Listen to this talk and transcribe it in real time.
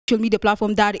social media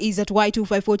platform, that is at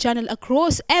Y254 channel,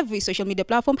 across every social media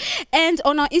platform, and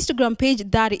on our Instagram page,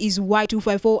 that is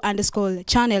Y254_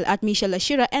 channel at Michelle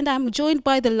Ashira. And I'm joined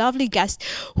by the lovely guest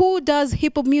who does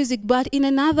hip hop music, but in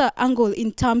another angle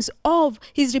in terms of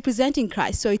he's representing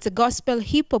Christ. So it's a gospel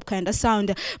hip hop kind of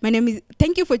sound. My name is,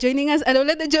 thank you for joining us, and I'll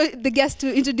let the guest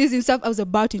to introduce himself. I was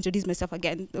about to introduce myself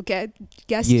again. Okay,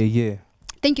 guest. Yeah.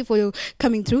 Thank you for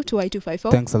coming through to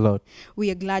Y254. Thanks a lot. We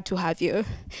are glad to have you.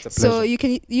 It's a pleasure. So you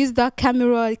can use that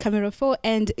camera 4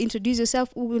 and introduce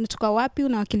yourself. Unatoka wapi,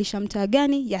 unawakilisha mtaa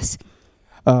gani? Yes.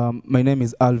 My name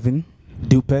is Alveen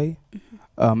Dupey.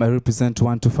 I represent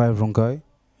 125 Rongai.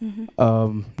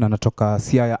 Na natoka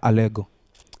Siaya Alego.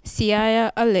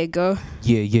 Siaya Alego.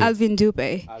 Yeah. Alveen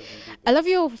Dupey. I love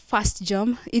your fast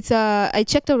jump. It's I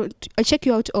checked you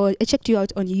out on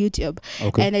YouTube,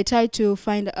 Okay. and I tried to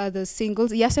find other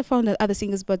singles. Yes, I found other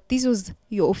singles, but this was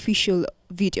your official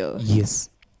video. Yes.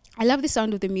 I love the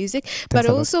sound of the music, Thanks but I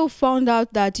a lot. also found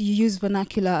out that you use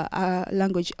vernacular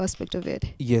language aspect of it.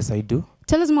 Yes, I do.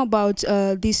 Tell us more about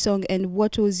this song and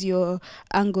what was your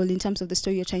angle in terms of the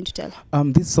story you're trying to tell.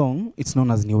 This song, it's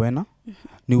known as Niwena.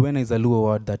 Niwena is a Luo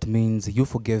word that means you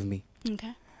forgive me.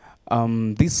 Okay.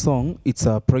 This song, it's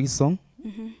a praise song.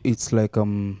 It's like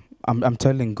I'm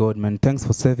telling God, man, thanks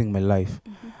for saving my life.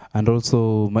 And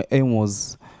also my aim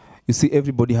was, you see,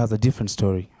 everybody has a different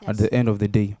story. Yes. At the end of the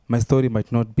day, my story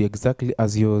might not be exactly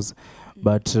as yours,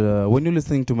 but when you're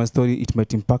listening to my story, it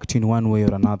might impact you in one way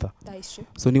or another. That is true.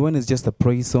 So Niwena is just a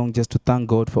praise song, just to thank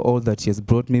God for all that He has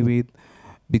brought me with,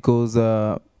 because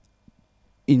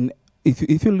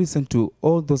if you listen to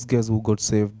all those guys who got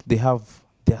saved, they have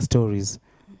their stories.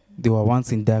 They were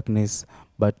once in darkness,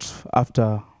 but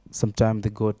after some time they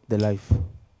got the life.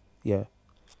 Yeah.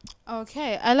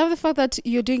 Okay, I love the fact that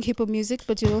you're doing hip hop music,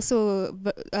 but you're also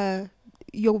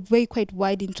you're very quite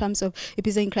wide in terms of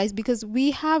representing Christ, because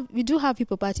we do have hip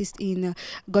hop artists in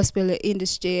gospel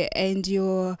industry, and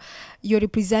you're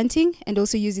representing and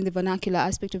also using the vernacular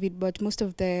aspect of it. But most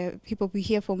of the hip hop we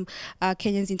hear from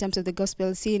Kenyans in terms of the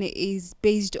gospel scene is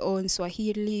based on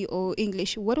Swahili or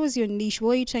English. What was your niche?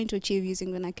 What are you trying to achieve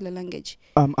using vernacular language?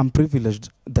 I'm privileged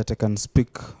that I can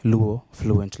speak Luo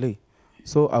fluently.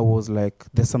 So I was like,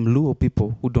 there's some Luo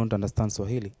people who don't understand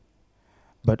Swahili.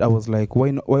 But I was like,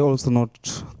 why also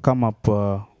not come up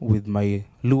with my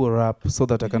Luo rap so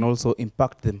that I can also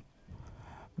impact them?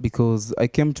 Because I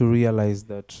came to realize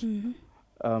that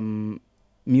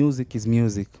music is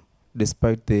music,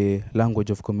 despite the language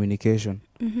of communication.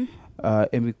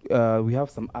 And we have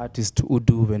some artists who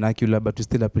do vernacular, but we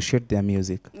still appreciate their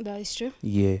music. That is true.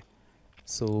 Yeah.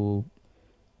 So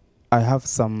I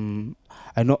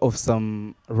know of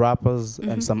some rappers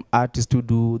and some artists who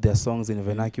do their songs in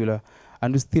vernacular,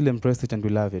 and we still embrace it and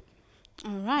we love it.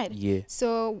 All right. Yeah.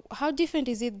 So how different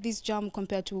is it, this jam,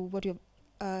 compared to what you've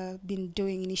been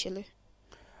doing initially?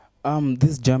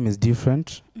 This jam is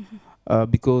different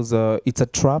because it's a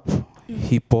trap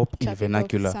hip hop in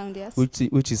vernacular, sound, yes.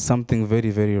 which is something very,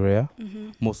 very rare,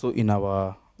 more so in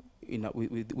our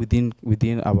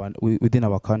within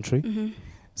our country.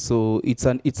 So it's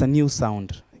a new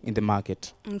sound in the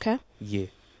market. Okay. Yeah.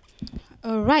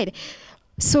 All right.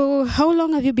 So how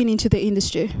long have you been into the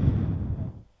industry?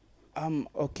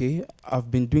 Okay, I've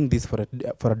been doing this for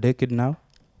a decade now.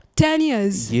 10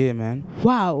 years. Yeah, man.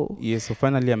 Wow. Yeah, so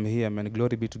finally I'm here, man.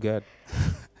 Glory be to God.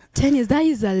 10 years, that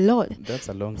is a lot. That's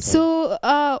a long time. So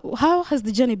how has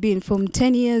the journey been from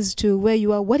 10 years to where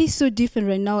you are? What is so different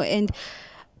right now, and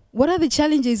what are the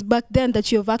challenges back then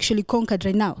that you have actually conquered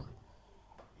right now?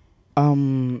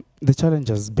 The challenge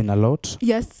has been a lot.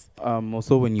 Yes.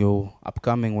 Also when you're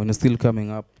upcoming, when you're still coming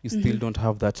up, you still don't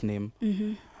have that name.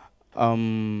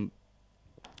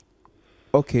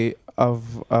 Okay,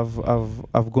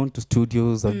 I've gone to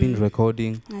studios, I've been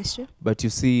recording. That's true. But you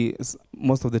see,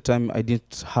 most of the time I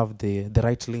didn't have the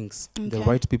right links, the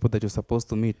right people that you're supposed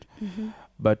to meet.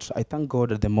 But I thank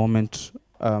God at the moment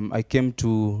I came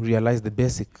to realize the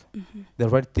basic, the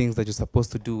right things that you're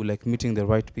supposed to do, like meeting the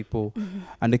right people.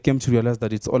 And I came to realize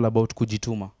that it's all about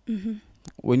kujituma.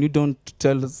 When you don't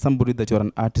tell somebody that you're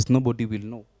an artist, nobody will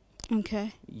know.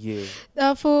 Okay.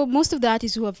 Yeah. For most of the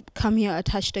artists who have come here at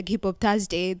 #Hip Hop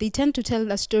Thursday, they tend to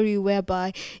tell a story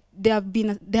whereby there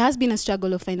has been a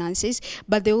struggle of finances,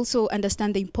 but they also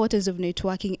understand the importance of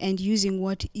networking and using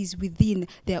what is within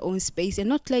their own space, and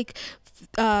not like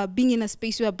being in a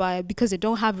space whereby, because I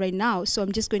don't have right now, so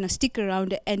I'm just going to stick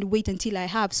around and wait until I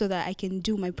have so that I can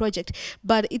do my project.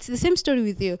 But it's the same story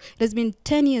with you. It has been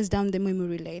 10 years down the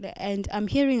memory lane, and I'm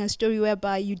hearing a story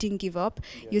whereby you didn't give up.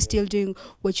 You're still doing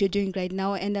what you're doing right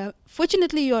now, and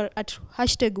fortunately you're at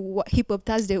 #Hip Hop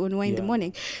Thursday on Y in the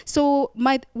morning. So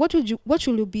what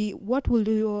will be maybe what will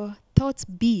your thoughts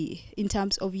be in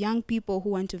terms of young people who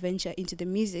want to venture into the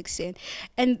music scene?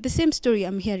 And the same story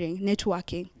I'm hearing,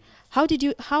 networking. How did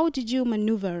you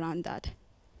maneuver around that?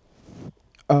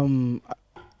 In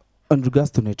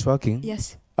regards to networking,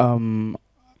 Yes.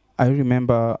 I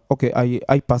remember. Okay,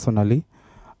 I personally,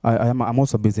 I'm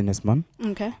also a businessman.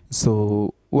 Okay.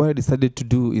 So what I decided to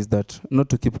do is that not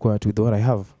to keep quiet with what I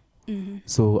have.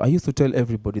 So I used to tell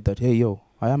everybody that, hey, yo,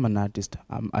 I am an artist.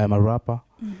 I am a rapper.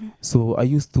 So I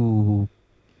used to,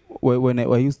 when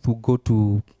I used to go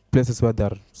to places where there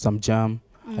are some jam,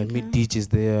 I meet DJs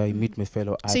there, I meet my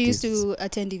fellow artists. So you used to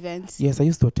attend events? Yes, I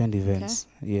used to attend events.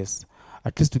 Okay. Yes.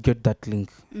 At least to get that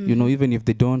link. You know, even if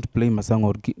they don't play my song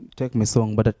or take my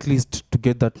song, but at least to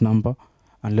get that number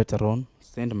and later on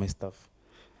send my stuff.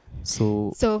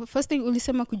 So first thing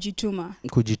ulisema kujituma.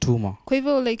 Kwa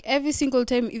hivyo, like every single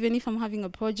time, even if I'm having a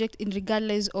project, in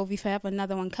regardless of if I have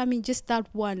another one coming, just that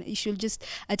one, you should just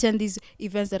attend these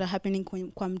events that are happening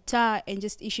kwa mtaa and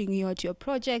just issuing you out your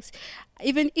projects.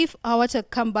 Even if I want to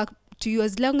come back to you,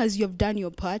 as long as you have done your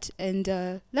part, and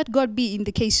let God be in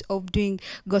the case of doing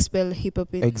gospel hip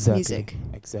hop music.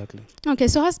 Exactly. Okay,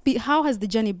 so how has the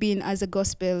journey been as a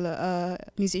gospel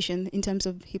musician in terms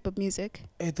of hip hop music?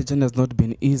 The journey has not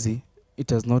been easy.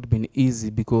 It has not been easy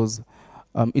because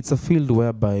it's a field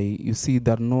whereby you see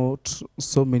there are not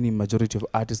so many majority of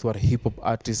artists who are hip hop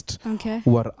artists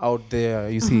who are out there.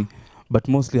 You see, but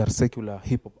mostly are secular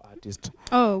hip hop artists.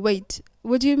 Oh wait,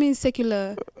 what do you mean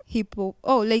secular hip hop?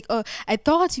 Oh, like I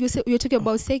thought you're talking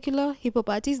about secular hip hop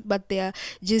artists, but they are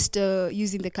just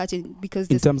using the cartoon because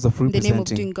in terms of representing the name of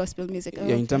doing gospel music.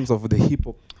 Yeah, in terms of the hip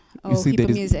hop. You see, there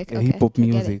is music. Hip hop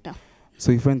music.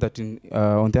 So you find that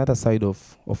on the other side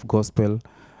of gospel,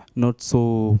 not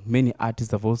so many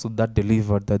artists have also that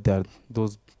delivered that there are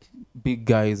those big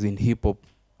guys in hip hop,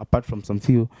 apart from some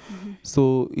few.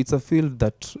 So it's a field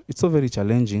that it's so very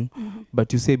challenging.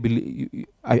 But you say,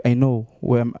 I know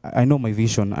I know my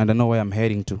vision and I know where I'm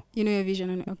heading to. You know your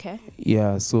vision, okay?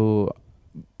 Yeah. So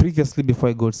previously, before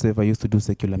I got saved, I used to do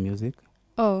secular music.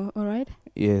 Oh, all right.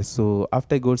 Yeah. So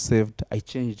after I got saved, I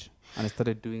changed and I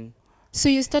started doing. So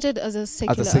you started as a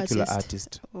secular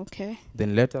artist. Okay.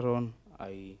 Then later on,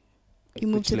 you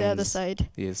moved to the other side.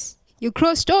 Yes. You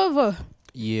crossed over.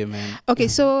 Yeah, man. Okay,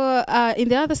 so in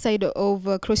the other side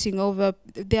of crossing over,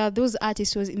 there are those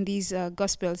artists who are in these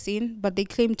gospel scene, but they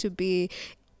claim to be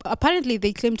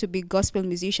gospel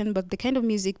musician, but the kind of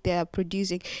music they are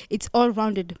producing, it's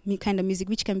all-rounded kind of music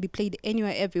which can be played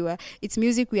anywhere, everywhere. It's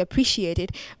music, we appreciate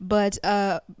it, but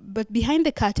behind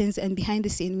the curtains and behind the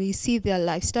scene, we see their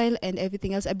lifestyle and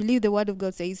everything else. I believe the word of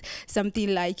God says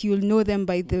something like you'll know them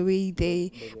by the way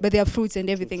by their fruits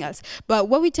and everything else. But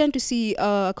what we tend to see,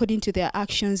 according to their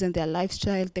actions and their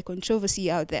lifestyle, the controversy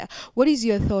out there. What is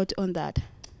your thought on that?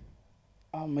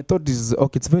 My thought is,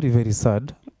 okay, it's very, very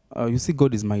sad. You see,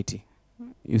 God is mighty.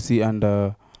 You see, and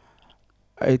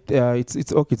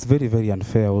it's okay. It's very, very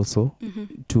unfair also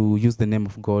to use the name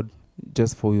of God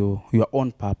just for your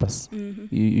own purpose.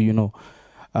 You know,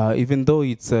 even though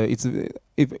it's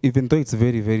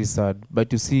very, very sad,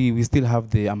 but you see, we still have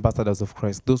the ambassadors of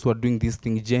Christ, those who are doing this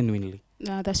thing genuinely.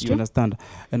 That's true. You understand?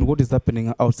 And what is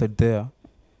happening outside there,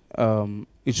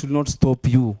 it should not stop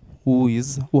you. Who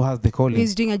has the calling? Who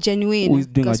is doing a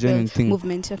genuine thing.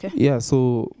 Movement. Okay. Yeah.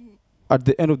 So at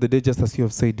the end of the day, just as you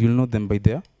have said, you'll know them by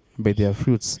their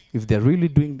fruits. If they're really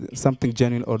doing something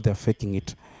genuine or they're faking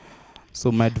it.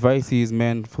 So my advice is,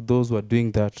 man, for those who are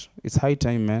doing that, it's high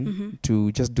time, man,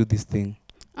 to just do this thing.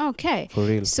 Okay. For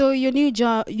real. So your new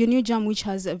jam, which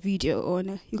has a video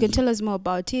on, you can tell us more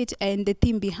about it and the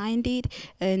theme behind it,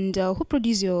 and who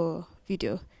produced your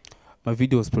video? My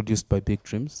video was produced by Big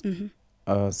Dreams.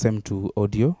 Same to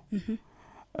audio,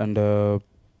 and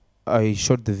I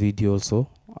shot the video also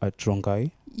at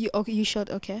Rongai. You shot,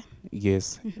 okay.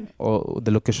 Yes, the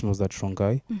location was at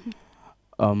Rongai.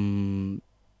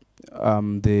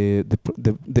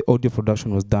 The audio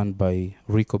production was done by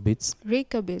Rico Beats.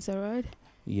 Rico Beats, alright.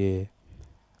 Yeah,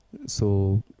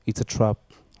 so it's a trap.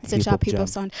 It's a trap hip hop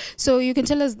sound. So you can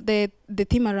tell us the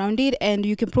theme around it, and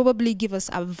you can probably give us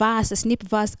a snip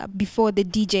verse before the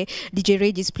DJ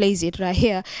Regis plays it right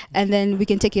here, and then we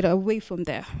can take it away from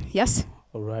there. Yes.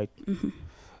 All right.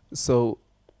 So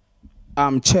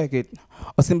check it.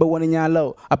 Osimba wani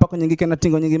nyalo apako nyingi kena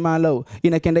tingo nyingi malo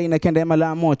inakenda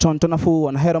malamo chonto na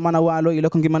fu na hero mana walo ilo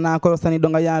kungi manako sani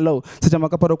donga yalo sijama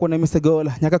kaparo kone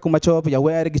misegola nyaka kumachopo ya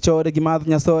were gichore gimadhu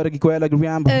nyasore gikwela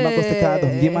giriambo mako sekado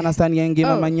gimana sani yengi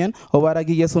mamanyen owara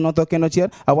gi yesu no toke no chier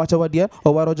awacha wadier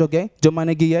owaro joge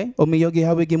jomane giye omiyogi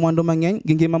hawe gi mwandu mangeny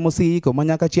gingi mamusiko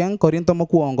manyaka chieng korinto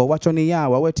mokuongo wacho ni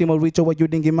yawa wetimo richo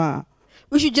wajudi ngima.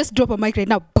 We should just drop a mic right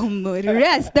now. Boom.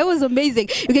 Yes, that was amazing.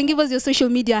 You can give us your social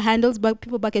media handles, but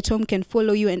people back at home can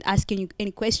follow you and ask you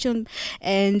any question.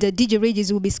 And DJ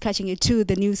Regis will be sketching it too,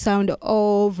 the new sound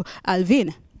of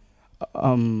Alveen.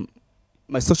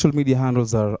 My social media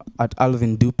handles are at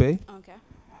Alveen Dupey. Okay.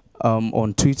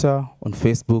 On Twitter, on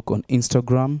Facebook, on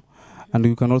Instagram. And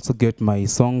you can also get my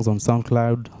songs on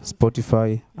SoundCloud,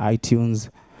 Spotify, iTunes.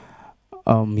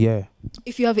 Yeah.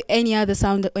 If you have any other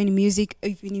sound or any music,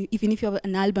 even if you have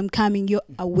an album coming your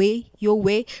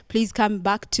way, please come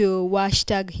back to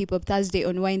 #Hip Hop Thursday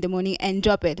on Y in the Morning and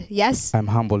drop it. Yes? I'm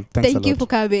humbled. Thanks a lot. Thank you for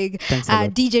coming. Thanks a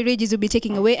lot. DJ Regis will be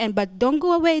taking away, but don't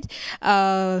go away.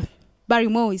 Barry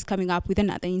Moore is coming up with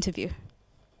another interview.